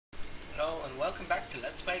Hello and welcome back to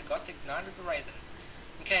Let's Play Gothic Knight of the Raven.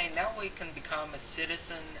 Okay, now we can become a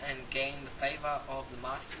citizen and gain the favour of the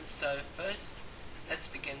masters. So first, let's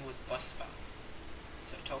begin with Busper.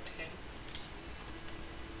 So talk to him.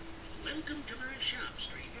 Welcome to my shop,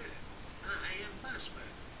 stranger. I am Busper.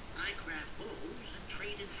 I craft bows and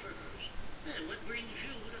trade in furs. What brings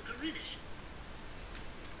you to Corinus?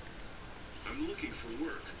 I'm looking for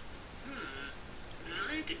work.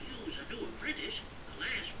 I could use a new apprentice. The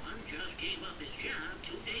last one just gave up his job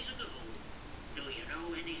 2 days ago. Do you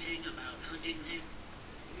know anything about hunting then?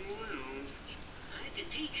 Well, I can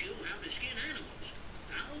teach you how to skin animals.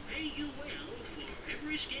 I'll pay you well for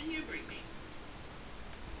every skin you bring me.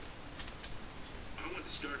 I want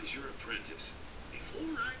to start as your apprentice.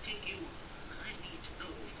 Before I take you on, I need to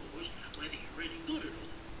know, of course, whether you're any good at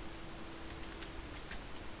all.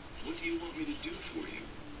 What do you want me to do for you?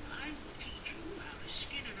 I will teach you how to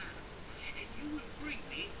skin an animal, and you will bring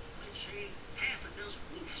me, let's say, half a dozen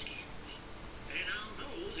wolf skins. Then I'll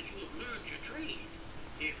know that you have learned your trade.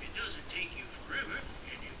 If it doesn't take you forever,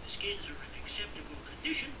 and if the skins are in acceptable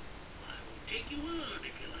condition, I will take you on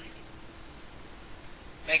if you like.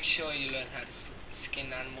 Make sure you learn how to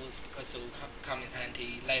skin animals because it will come in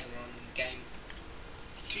handy later on in the game.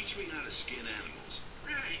 Teach me how to skin animals.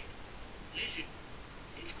 Right. Listen,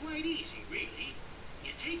 it's quite easy, really.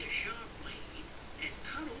 You take a sharp blade and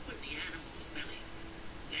cut open the animal's belly.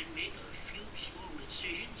 Then make a few small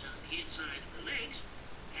incisions on the inside of the legs,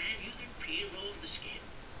 and you can peel off the skin.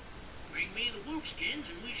 Bring me the wolf skins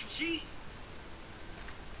and we shall see.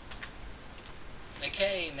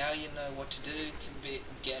 Okay, now you know what to do to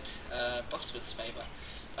get Busper's favour.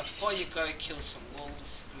 Before you go kill some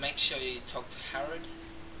wolves, make sure you talk to Harrod.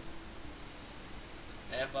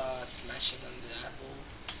 Never smashing on the apple.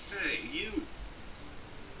 Hey, you!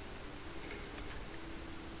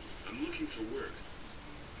 I'm looking for work.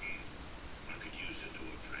 I could use a new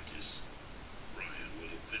apprentice. Brian will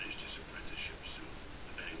have finished his apprenticeship soon,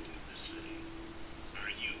 and they will leave the city.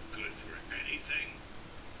 Are you good for anything?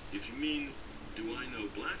 If you mean, do I know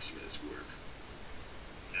blacksmith's work?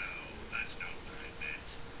 No, that's not what I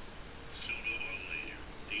meant. Sooner or later,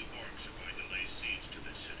 the orcs are going to lay siege to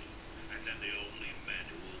the city, and then the only men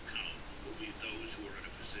who will come will be those who are in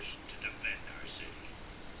a position to defend our city.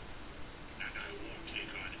 And I won't take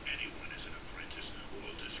on anyone as an apprentice who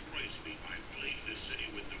will disgrace me by fleeing the city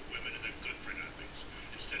with the women and the good-for-nothings,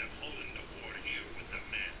 instead of holding the fort here with the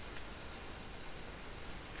men.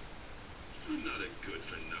 I'm not a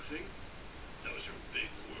good-for-nothing. Those are big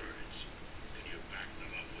words. Can you back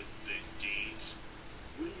them up with big deeds?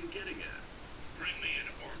 What are you getting at? Bring me an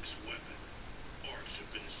orc's weapon. Orcs have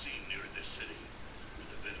been seen near the city.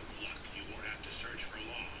 With a bit of luck, you won't have to search for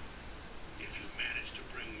long. If you manage to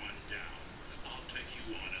bring one down, I'll take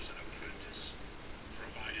you on as an apprentice,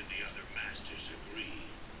 provided the other masters agree.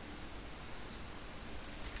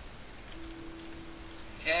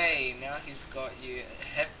 Okay, now he's got you a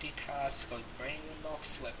hefty task of bringing an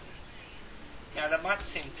orc's weapon. Now that might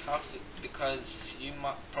seem tough because you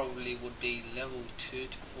probably would be level 2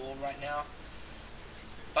 to 4 right now.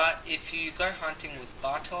 But if you go hunting with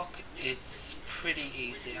Bartok, it's pretty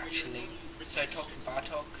easy actually. So talk to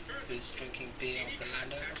Bartok, who's drinking beer of the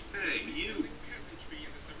landowner. Hey, you!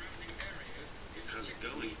 How's it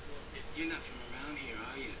going? You're not from around here,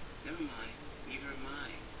 are you? Never mind. Neither am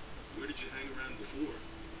I. Where did you hang around before?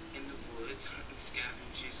 In the woods, hunting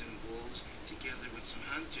scavengers and wolves, together with some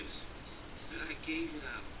hunters. But I gave it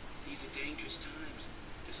up. These are dangerous times.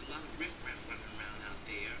 There's a lot of riffraff running around out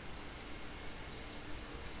there.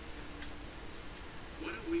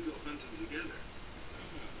 Why don't we go hunting together?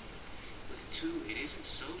 With two, it isn't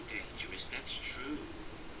so dangerous, that's true.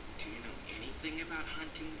 Do you know anything about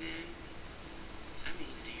hunting then? I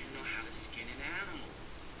mean, do you know how to skin an animal?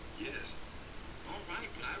 Yes.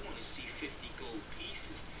 Alright, but I want to see 50 gold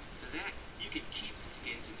pieces. For that, you can keep the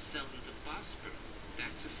skins and sell them to Busper.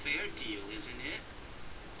 That's a fair deal, isn't it?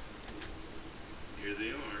 Here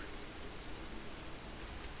they are.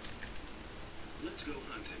 Let's go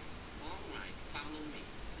hunting. Alright, follow me.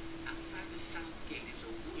 Outside the south gate is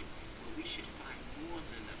a wood where we should find more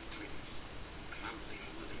than enough critters. Probably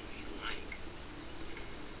more than we like.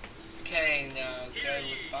 Okay, now go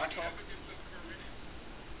with Bartok.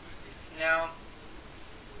 Now,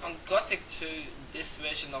 on Gothic 2, this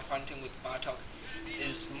version of hunting with Bartok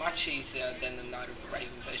is much easier than the Knight of the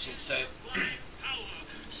Raven version, so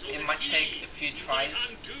it might take a few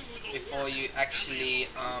tries before you actually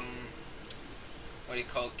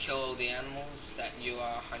kill all the animals that you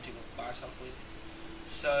are hunting with Bartok with.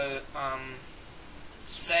 So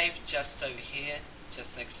save just over here,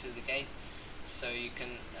 just next to the gate, so you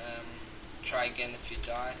can try again if you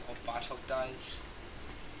die, or Bartok dies.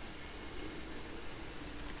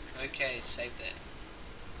 Okay, save there.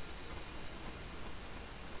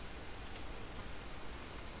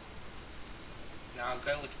 Now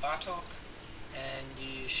go with Bartok, and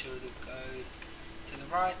you should go to the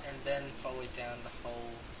right and then follow down the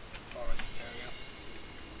whole forest area.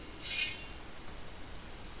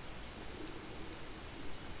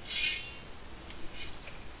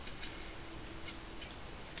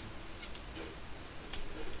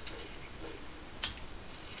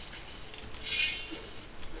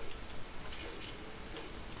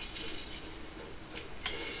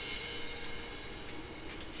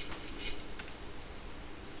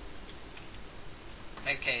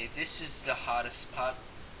 Okay, this is the hardest part.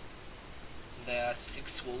 There are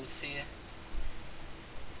 6 wolves here.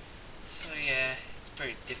 So yeah, it's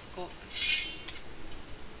pretty difficult.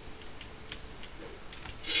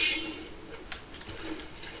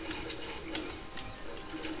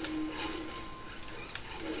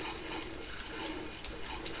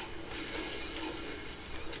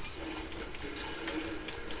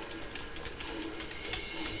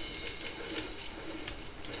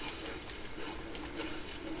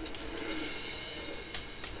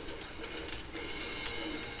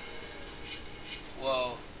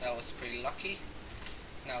 Whoa, that was pretty lucky.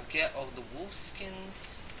 Now get all the wolf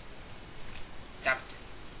skins. Damn it.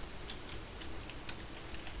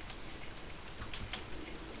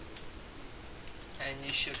 And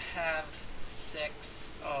you should have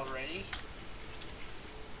 6 already.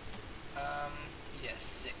 Yes,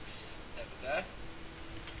 6. There we go.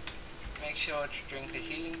 Make sure to drink a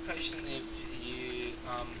healing potion if you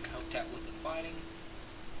helped out with the fighting.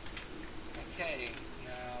 Okay,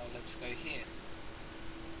 now let's go here.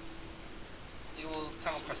 You will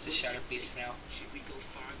come across the shadow beast now. Should we go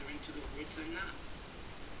farther into the woods or not?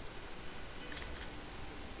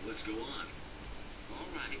 Let's go on.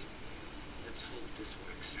 Alright. Let's hope this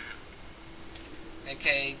works out.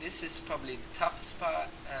 Okay, this is probably the toughest part.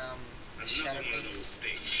 The shadow Another one of those beast.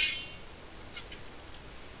 things.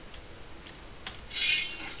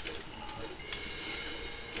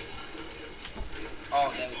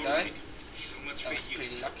 Oh, there we go. Alright. So much That was for you,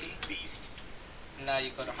 pretty lucky. beast. Now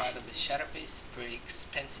you got to hide of the shadow beast. Pretty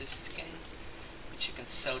expensive skin, which you can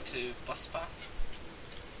sell to boss bar.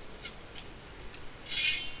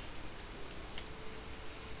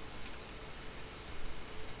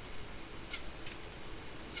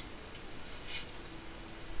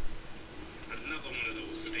 Another one of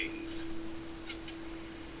those things.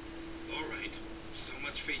 Alright, so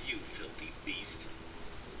much for you, filthy beast.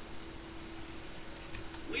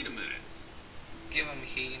 Wait a minute. Give him a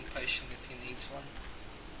healing potion if he needs one.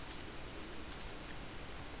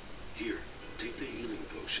 Here, take the healing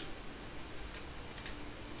potion.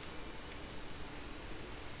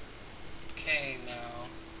 Okay, now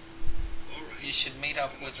Alright. you should meet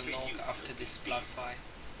up So with much an for orc you, after this filthy blood beast. fight.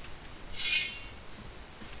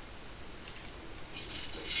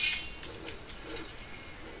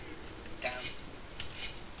 Damn.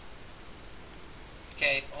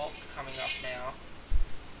 Okay, orc coming up now.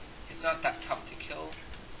 He's not that tough to kill.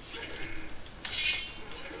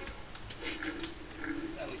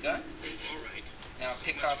 There we go. Alright. Now So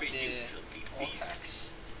pick much up for you, the filthy orc beast.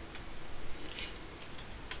 axe.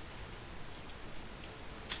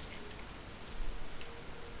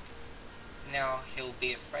 Now he'll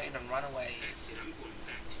be afraid and run away. That's it, I'm going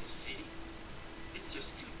back to the city. It's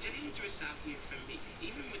just too dangerous out here for me,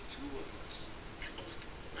 even with 2 of us. And look,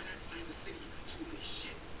 right outside the city. Holy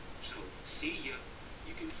shit. So, see ya.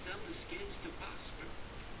 You can sell the skins to Bosper.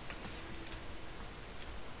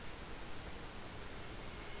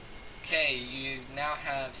 Okay, you now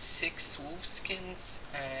have 6 wolf skins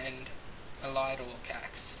and a light orc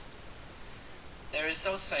axe. There is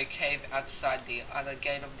also a cave outside the other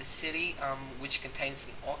gate of the city, which contains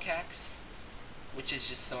an orc axe, which is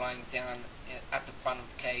just lying down at the front of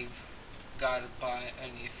the cave, guarded by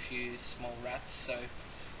only a few small rats. So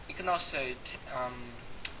you can also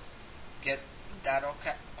get that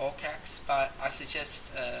orc axe, but I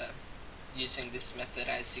suggest using this method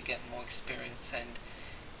as you get more experience, and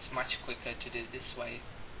it's much quicker to do it this way.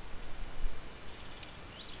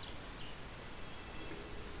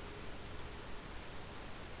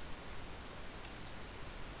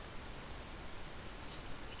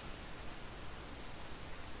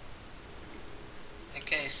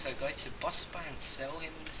 Okay, so go to boss bar and sell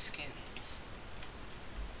him the skins.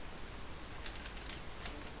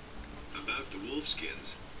 About the wolf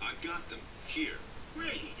skins, I've got them. Here.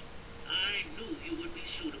 Great. I knew you would be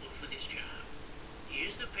suitable for this job.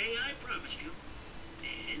 Here's the pay I promised you.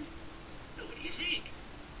 And what do you think?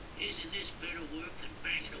 Isn't this better work than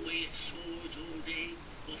banging away at swords all day,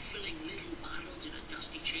 or filling little bottles in a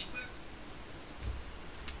dusty chamber?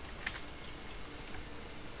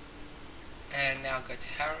 And now go to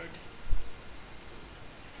Harrod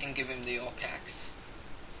and give him the orc axe.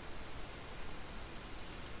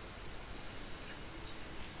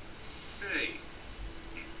 Hey,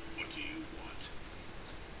 What do you want?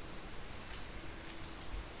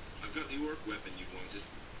 I've got the orc weapon you wanted.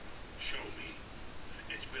 Show me.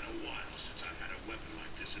 It's been a while since I've had a weapon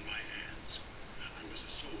like this in my hands. I was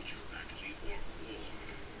a soldier back in the Orc War.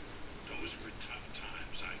 Those were tough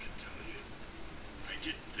times, I can tell you. I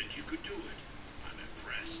didn't think you could do it. I'm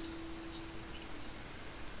impressed.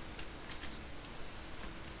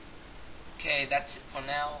 Okay, that's it for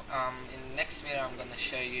now. In the next video I'm going to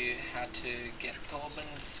show you how to get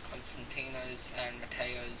Torben's, Constantino's and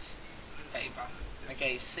Matteo's favor.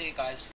 Okay, see you guys.